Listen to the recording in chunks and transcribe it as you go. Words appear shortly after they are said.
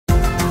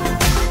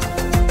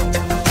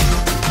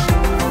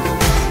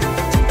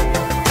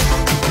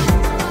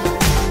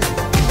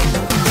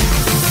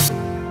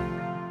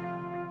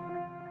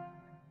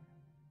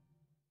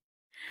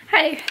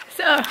Okay,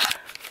 so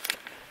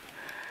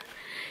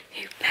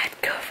new bed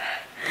cover.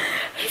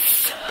 I'm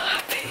so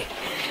happy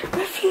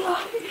with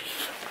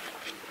life.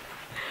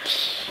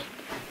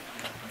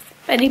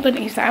 Benny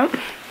Bunny's out.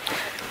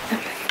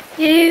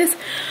 Yes.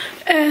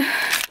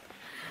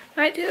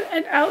 Might do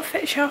an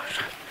outfit shot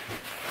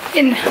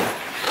in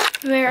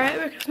the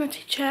mirror because my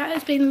teacher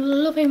has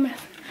been loving my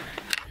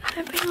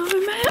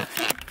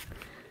outfit.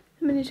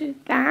 I'm gonna do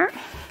that.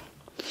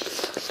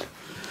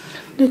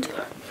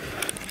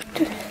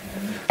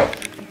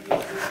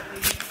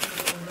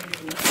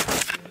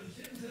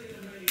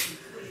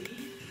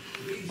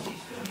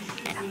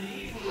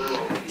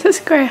 So it's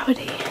a grey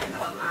hoodie,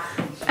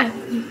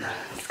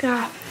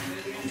 scarf,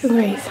 and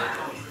greys.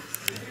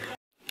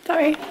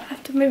 Sorry, I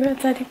have to move my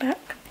teddy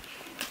back.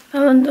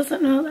 Alan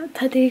doesn't know that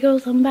Teddy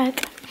goes on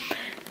bed.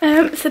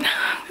 So now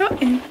I've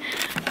got in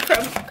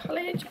from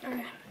college,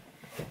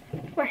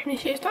 washing my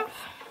shoes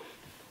off.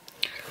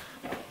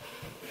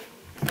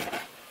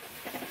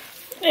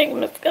 Taking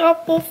my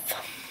scarf off.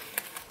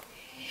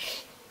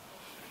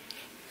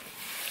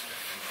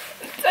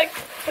 It's like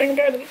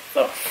finger and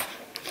stuff.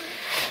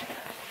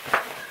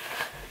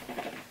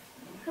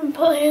 I'm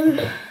pulling,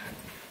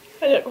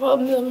 I don't call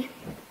them.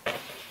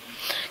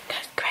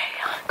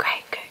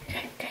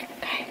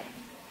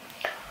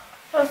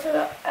 Also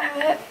got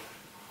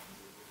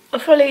a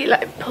fully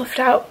like puffed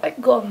out like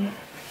gum,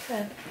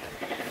 so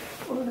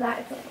all of that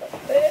is a little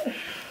bit.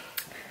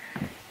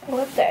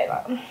 We'll say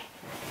that.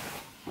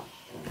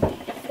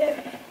 So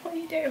what do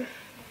you do?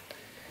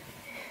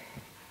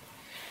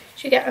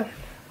 You get them.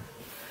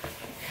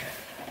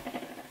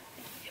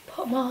 You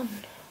put them on.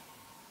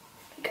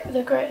 Get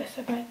the greatest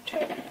of my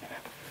trick.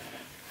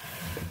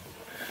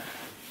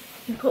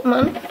 You put them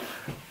on.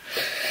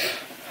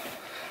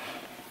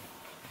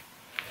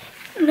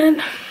 And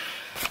then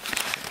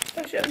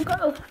actually I've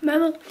got a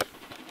memo.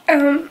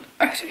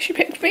 After she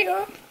picked me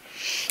up,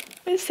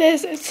 it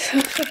says it's so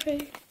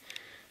sorry.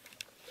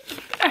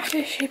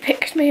 After she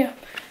picked me up,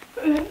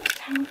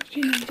 how much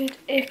she needed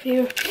a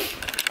few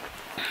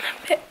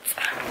bits,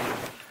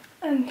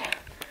 and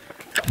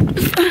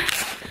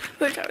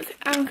which I was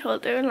uncle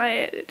doing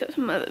like it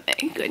doesn't matter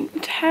me going to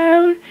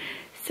town,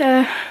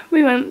 so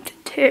we went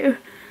to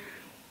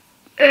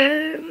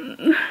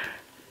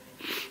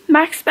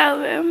Max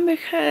Bellroom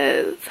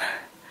because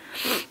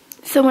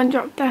someone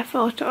dropped their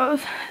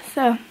photos,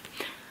 so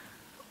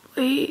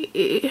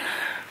we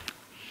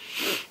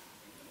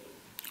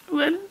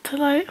went to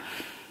like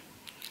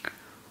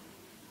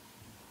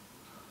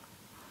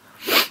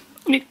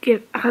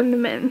hand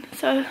them in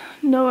so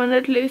no one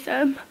would lose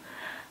them,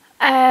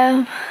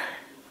 and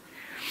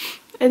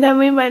then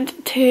we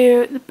went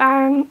to the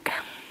bank,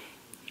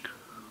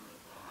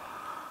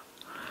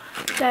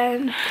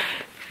 then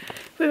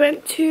we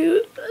went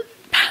to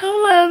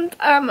Poundland,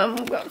 and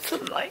we got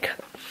some like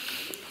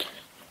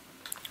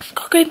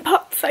cooking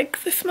pots, like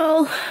the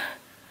small,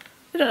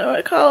 I don't know what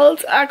it's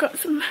called. I got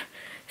some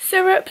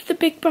syrup, the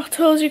big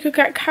bottles. You could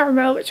get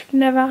caramel, which I've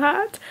never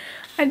had,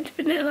 and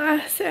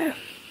vanilla, so,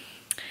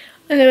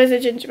 and there was a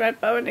gingerbread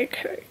bowl and a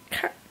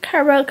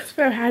caramel because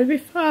I've had it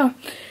before,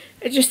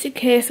 and just in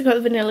case I got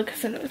the vanilla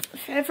because I know it's my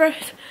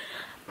favourite.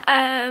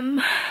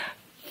 And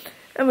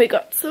we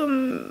got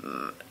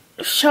some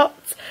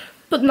shots,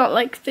 but not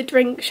like the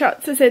drink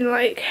shots, as in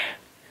like,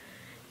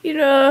 you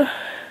know,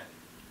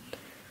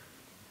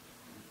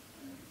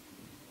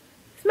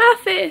 it's my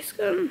face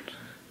gone.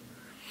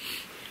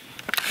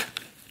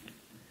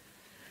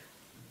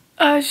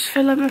 I just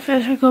feel like my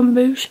face has gone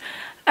boosh.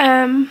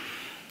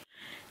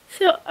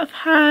 So I've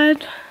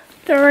had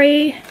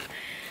 3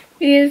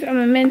 videos.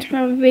 I'm meant to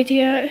have a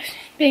video. It's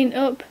been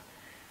up.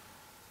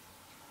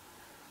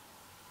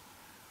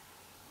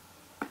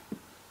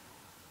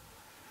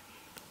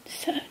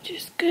 So I'm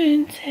just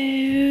going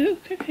to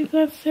quickly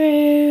go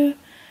through,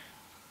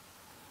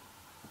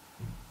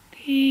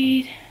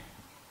 read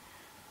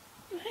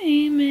my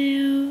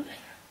emails.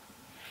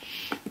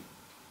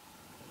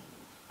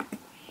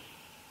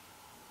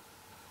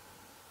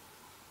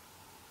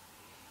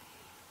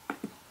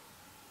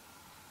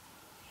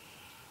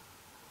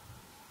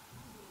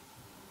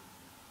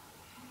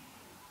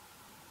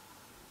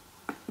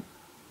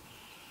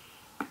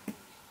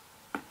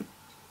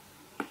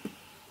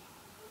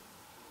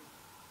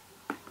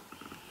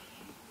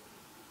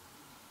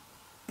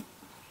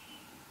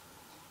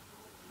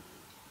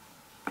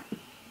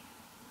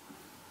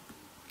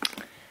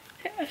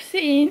 I've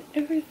seen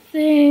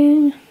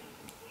everything,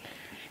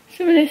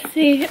 so I'm going to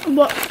see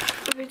what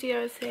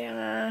videos here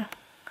are.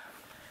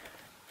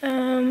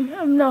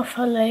 I'm not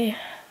fully,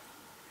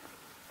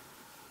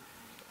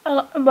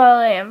 well,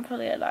 I am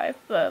fully alive,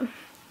 but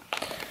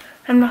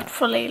I'm not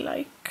fully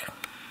like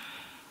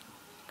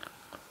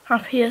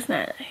happy as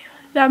Nelly.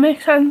 Does that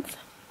make sense?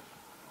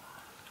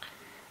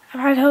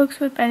 I've had hugs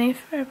with Benny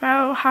for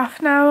about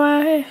half an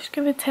hour-ish,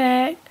 give or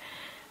take.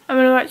 I'm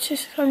going to watch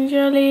this on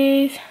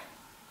Jolie's.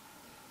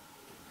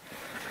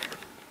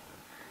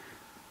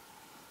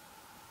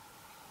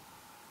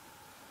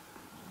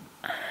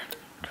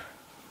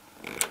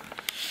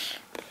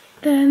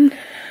 Then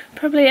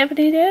probably ever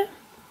need it.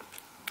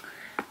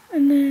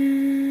 And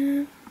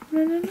then I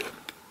don't know.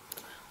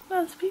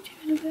 I'll speak to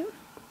you in a bit.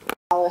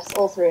 Alice,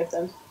 all three of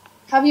them.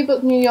 Have you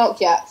booked New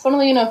York yet?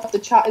 Funnily enough, the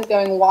chat is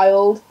going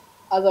wild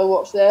as I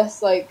watch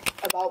this, like,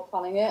 about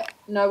planning it.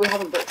 No, we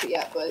haven't booked it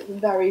yet, but it's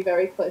very,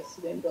 very close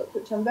to being booked,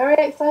 which I'm very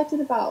excited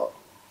about.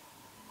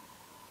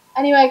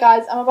 Anyway,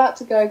 guys, I'm about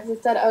to go because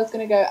I said I was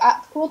going to go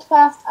at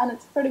 1:15, and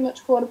it's pretty much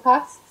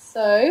 1:15.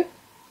 So,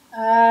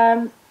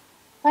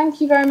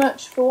 thank you very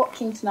much for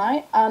watching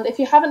tonight. And if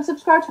you haven't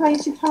subscribed to my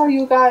YouTube channel,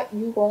 you guys,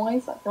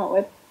 that came up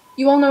with,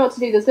 you all know what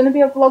to do. There's going to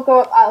be a vlog go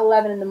up at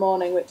 11 in the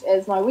morning, which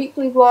is my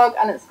weekly vlog,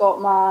 and it's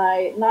got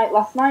my night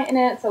last night in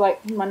it. So,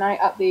 like, my night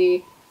at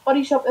the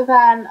Body Shop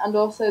event, and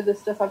also the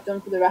stuff I've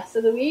done for the rest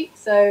of the week.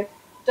 So,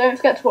 don't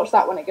forget to watch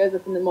that when it goes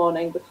up in the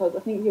morning, because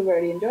I think you'll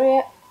really enjoy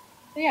it.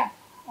 So, yeah.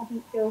 I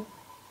think you'll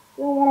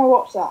want to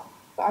watch that,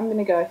 but I'm going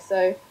to go.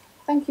 So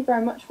thank you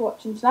very much for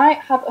watching tonight.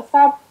 Have a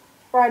fab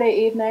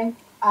Friday evening,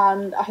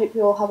 and I hope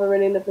you all have a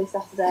really lovely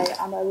Saturday,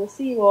 and I will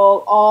see you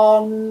all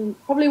on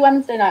probably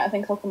Wednesday night. I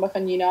think I'll come back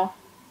on you now,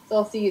 so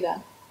I'll see you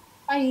then.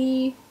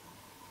 Bye.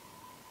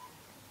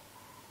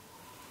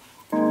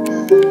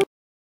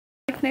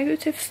 Like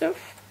negative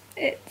stuff.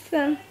 It's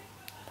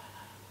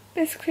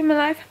basically my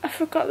life. I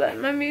forgot that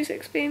my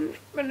music's been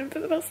running for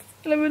the past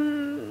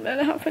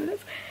 11.5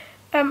 minutes.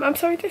 I'm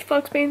sorry this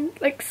vlog's been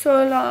like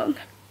so long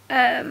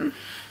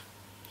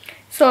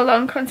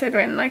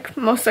considering like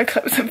most of the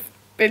clips have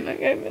been like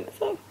 8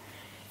 minutes long.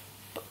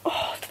 But,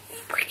 oh, the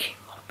freaking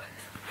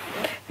mobbers.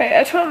 Right,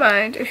 I don't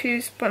mind if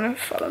you want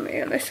to follow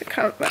me on this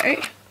account,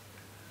 right?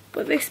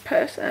 But this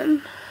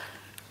person,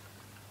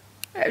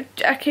 I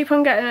keep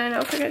on getting a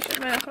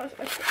notification when I post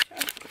a picture.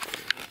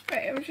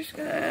 Right, I'm just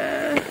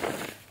gonna...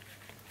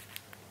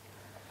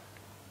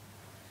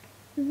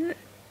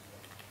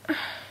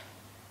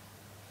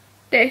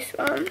 This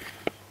one,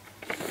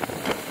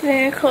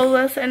 Nicole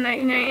Wilson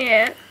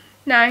 1998,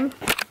 9.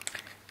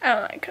 I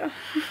don't like her.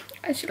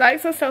 And she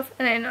likes herself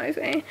and it annoys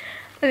me.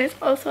 And it's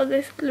also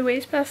this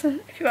Louise person,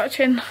 if you're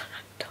watching,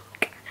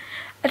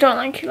 I don't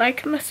like you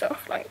liking my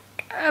stuff. Like,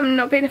 I'm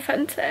not being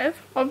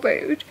offensive or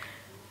rude.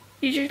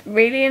 You just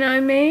really annoy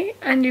me,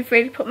 and you've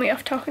really put me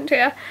off talking to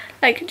you.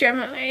 Like,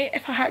 generally,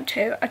 if I had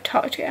to, I'd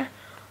talk to you.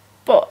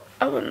 But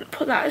I wouldn't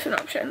put that as an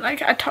option.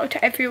 Like, I'd talk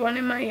to everyone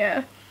in my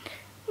year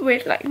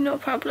with like no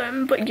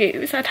problem, but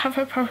yous I'd have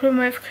a problem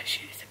with because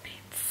yous are being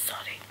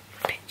sorry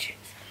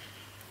bitches.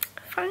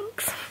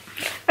 Thanks.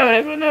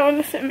 And when I want to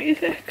listen to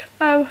music,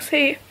 I will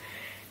see you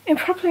in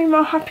probably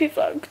more happy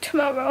vlog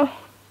tomorrow.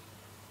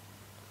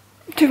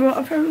 Do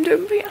whatever I'm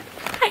doing for you.